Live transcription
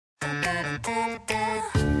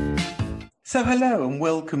So hello and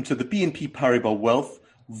welcome to the BNP Paribas Wealth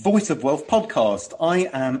Voice of Wealth podcast. I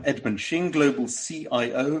am Edmund Shing, Global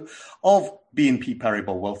CIO of BNP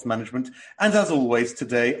Paribas Wealth Management. And as always,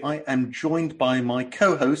 today I am joined by my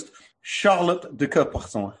co-host, Charlotte de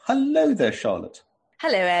Coeur-Poisson. Hello there, Charlotte.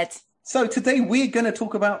 Hello, Ed. So today we're going to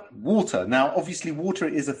talk about water. Now, obviously, water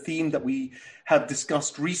is a theme that we have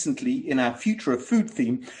discussed recently in our Future of Food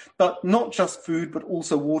theme, but not just food, but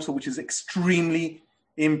also water, which is extremely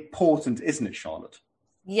important, isn't it, Charlotte?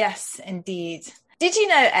 Yes, indeed. Did you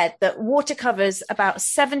know, Ed, that water covers about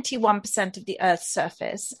 71% of the Earth's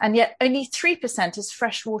surface, and yet only 3% is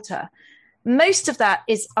fresh water? Most of that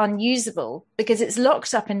is unusable because it's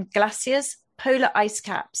locked up in glaciers, polar ice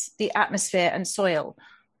caps, the atmosphere and soil,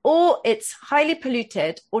 or it's highly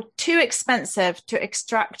polluted or too expensive to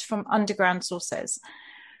extract from underground sources.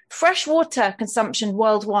 Fresh water consumption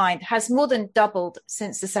worldwide has more than doubled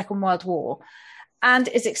since the Second World War and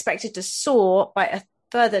is expected to soar by a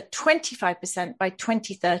further 25% by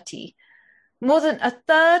 2030. More than a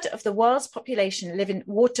third of the world's population live in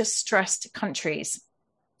water-stressed countries.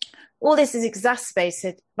 All this is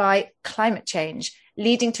exacerbated by climate change,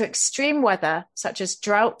 leading to extreme weather such as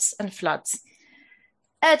droughts and floods.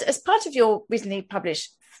 Ed, as part of your recently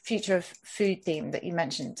published Future of Food theme that you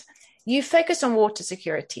mentioned, you focused on water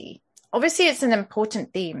security. Obviously, it's an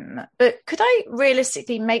important theme, but could I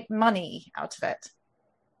realistically make money out of it?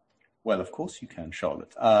 Well, of course you can,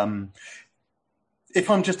 Charlotte. If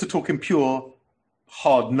I'm just to talk in pure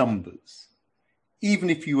hard numbers, even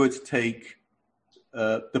if you were to take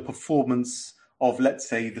the performance of, let's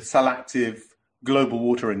say, the Solactive Global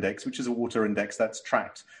Water Index, which is a water index that's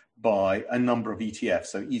tracked by a number of ETFs,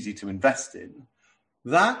 so easy to invest in,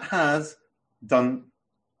 that has done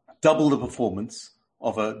double the performance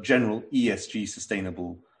of a general ESG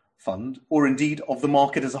sustainable fund, or indeed of the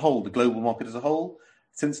market as a whole, the global market as a whole,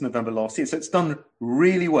 since November last year. So it's done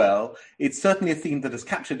really well. It's certainly a theme that has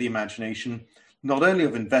captured the imagination, not only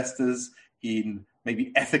of investors in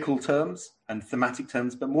maybe ethical terms and thematic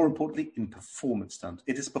terms, but more importantly, in performance terms.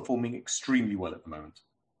 It is performing extremely well at the moment.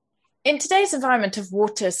 In today's environment of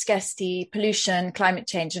water scarcity, pollution, climate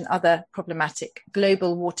change, and other problematic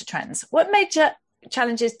global water trends, what major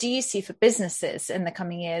challenges do you see for businesses in the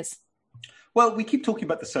coming years? Well, we keep talking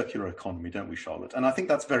about the circular economy, don't we, Charlotte? And I think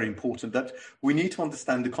that's very important, that we need to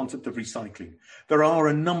understand the concept of recycling. There are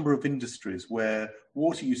a number of industries where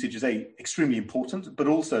water usage is extremely important, but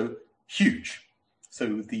also huge.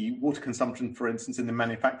 So the water consumption, for instance, in the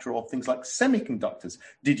manufacture of things like semiconductors.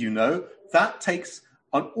 Did you know that takes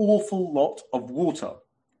an awful lot of water?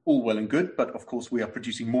 All well and good, but of course we are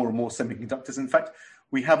producing more and more semiconductors. In fact,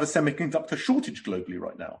 we have a semiconductor shortage globally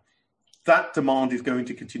right now. That demand is going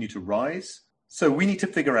to continue to rise. So we need to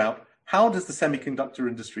figure out, how does the semiconductor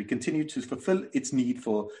industry continue to fulfill its need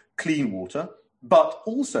for clean water, but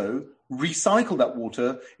also recycle that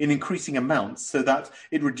water in increasing amounts so that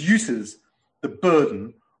it reduces the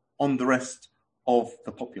burden on the rest of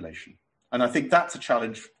the population. And I think that's a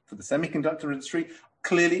challenge for the semiconductor industry.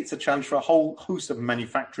 Clearly, it's a challenge for a whole host of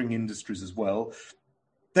manufacturing industries as well.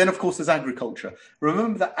 Then, of course, there's agriculture.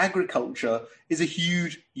 Remember that agriculture is a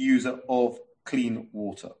huge user of clean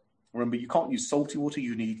water. Remember, you can't use salty water.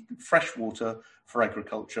 You need fresh water for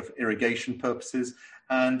agriculture, for irrigation purposes.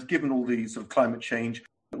 And given all the sort of climate change,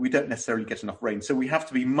 we don't necessarily get enough rain. So we have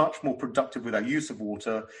to be much more productive with our use of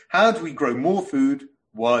water. How do we grow more food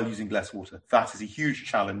while using less water? That is a huge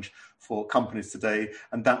challenge for companies today,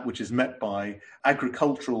 and that which is met by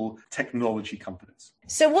agricultural technology companies.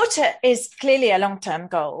 So water is clearly a long-term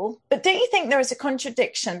goal, but don't you think there is a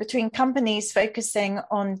contradiction between companies focusing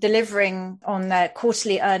on delivering on their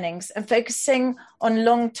quarterly earnings and focusing on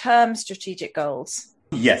long-term strategic goals?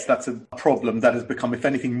 Yes, that's a problem that has become, if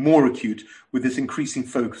anything, more acute with this increasing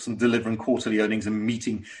focus on delivering quarterly earnings and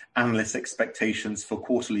meeting analyst expectations for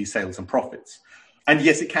quarterly sales and profits. And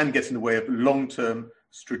yes, it can get in the way of long-term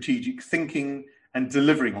strategic thinking and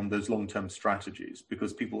delivering on those long-term strategies,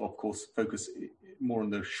 because people, of course, focus more on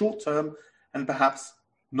the short term and perhaps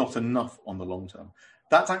not enough on the long term.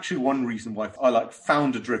 That's actually one reason why I like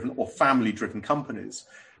founder-driven or family-driven companies,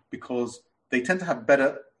 because they tend to have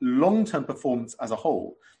better long-term performance as a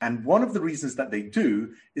whole. And one of the reasons that they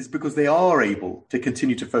do is because they are able to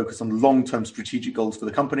continue to focus on long-term strategic goals for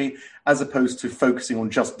the company, as opposed to focusing on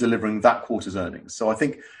just delivering that quarter's earnings. So I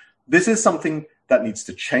think this is something that needs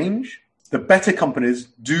to change. The better companies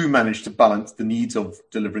do manage to balance the needs of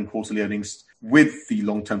delivering quarterly earnings with the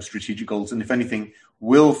long-term strategic goals, and if anything,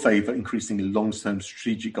 will favor increasingly long-term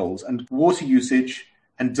strategic goals. And water usage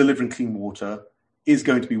and delivering clean water is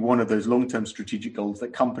going to be one of those long-term strategic goals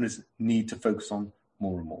that companies need to focus on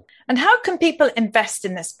more and more. And how can people invest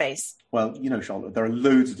in this space? Well, Charlotte, there are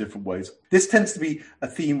loads of different ways. This tends to be a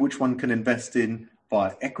theme which one can invest in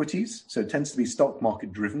via equities. So it tends to be stock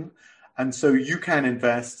market driven. And so you can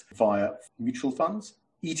invest via mutual funds,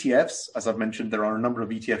 ETFs. As I've mentioned, there are a number of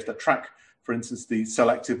ETFs that track, for instance, the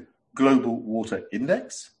Selective Global Water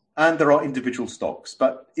Index. And there are individual stocks.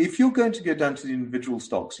 But if you're going to go down to the individual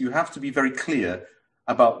stocks, you have to be very clear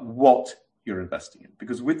about what you're investing in.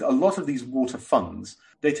 Because with a lot of these water funds,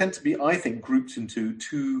 they tend to be, I think, grouped into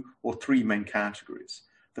 2 or 3 main categories.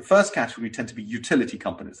 The first category tend to be utility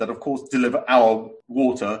companies that, of course, deliver our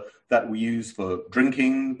water that we use for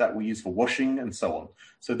drinking, that we use for washing, and so on.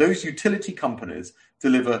 So those utility companies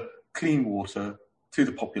deliver clean water to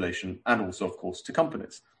the population and also, of course, to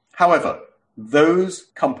companies. However, those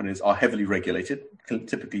companies are heavily regulated,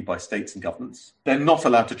 typically by states and governments. They're not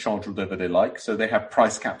allowed to charge whatever they like, so they have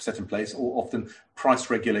price caps set in place, or often price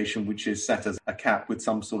regulation, which is set as a cap with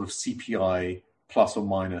some sort of CPI plus or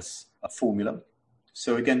minus a formula.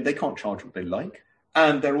 So again, they can't charge what they like.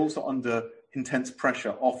 And they're also under intense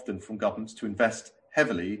pressure, often from governments, to invest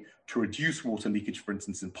heavily to reduce water leakage, for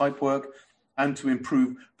instance, in pipework, and to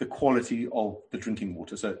improve the quality of the drinking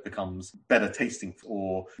water so it becomes better tasting,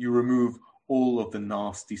 or you remove all of the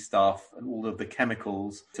nasty stuff and all of the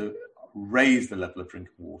chemicals to raise the level of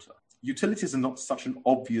drinking water. Utilities are not such an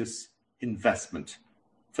obvious investment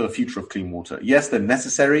for the future of clean water. Yes, they're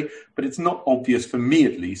necessary, but it's not obvious, for me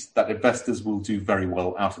at least, that investors will do very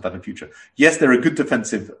well out of that in the future. Yes, they're a good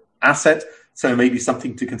defensive asset, so maybe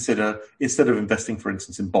something to consider instead of investing, for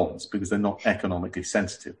instance, in bonds, because they're not economically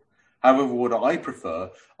sensitive. However, what I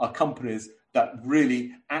prefer are companies that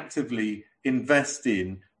really actively invest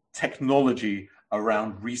in technology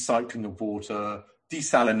around recycling of water,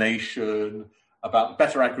 desalination, about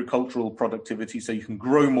better agricultural productivity so you can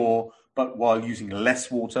grow more, but while using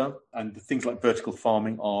less water. And things like vertical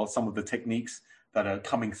farming are some of the techniques that are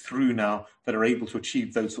coming through now that are able to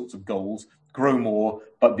achieve those sorts of goals, grow more,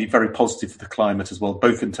 but be very positive for the climate as well,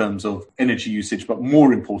 both in terms of energy usage, but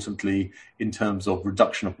more importantly, in terms of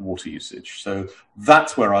reduction of water usage. So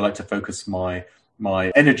that's where I like to focus my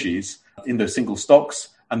energies, in those single stocks.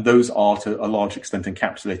 And those are to a large extent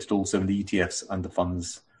encapsulated also in the ETFs and the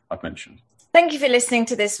funds I've mentioned. Thank you for listening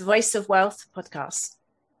to this Voice of Wealth podcast.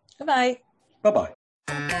 Goodbye. Bye-bye.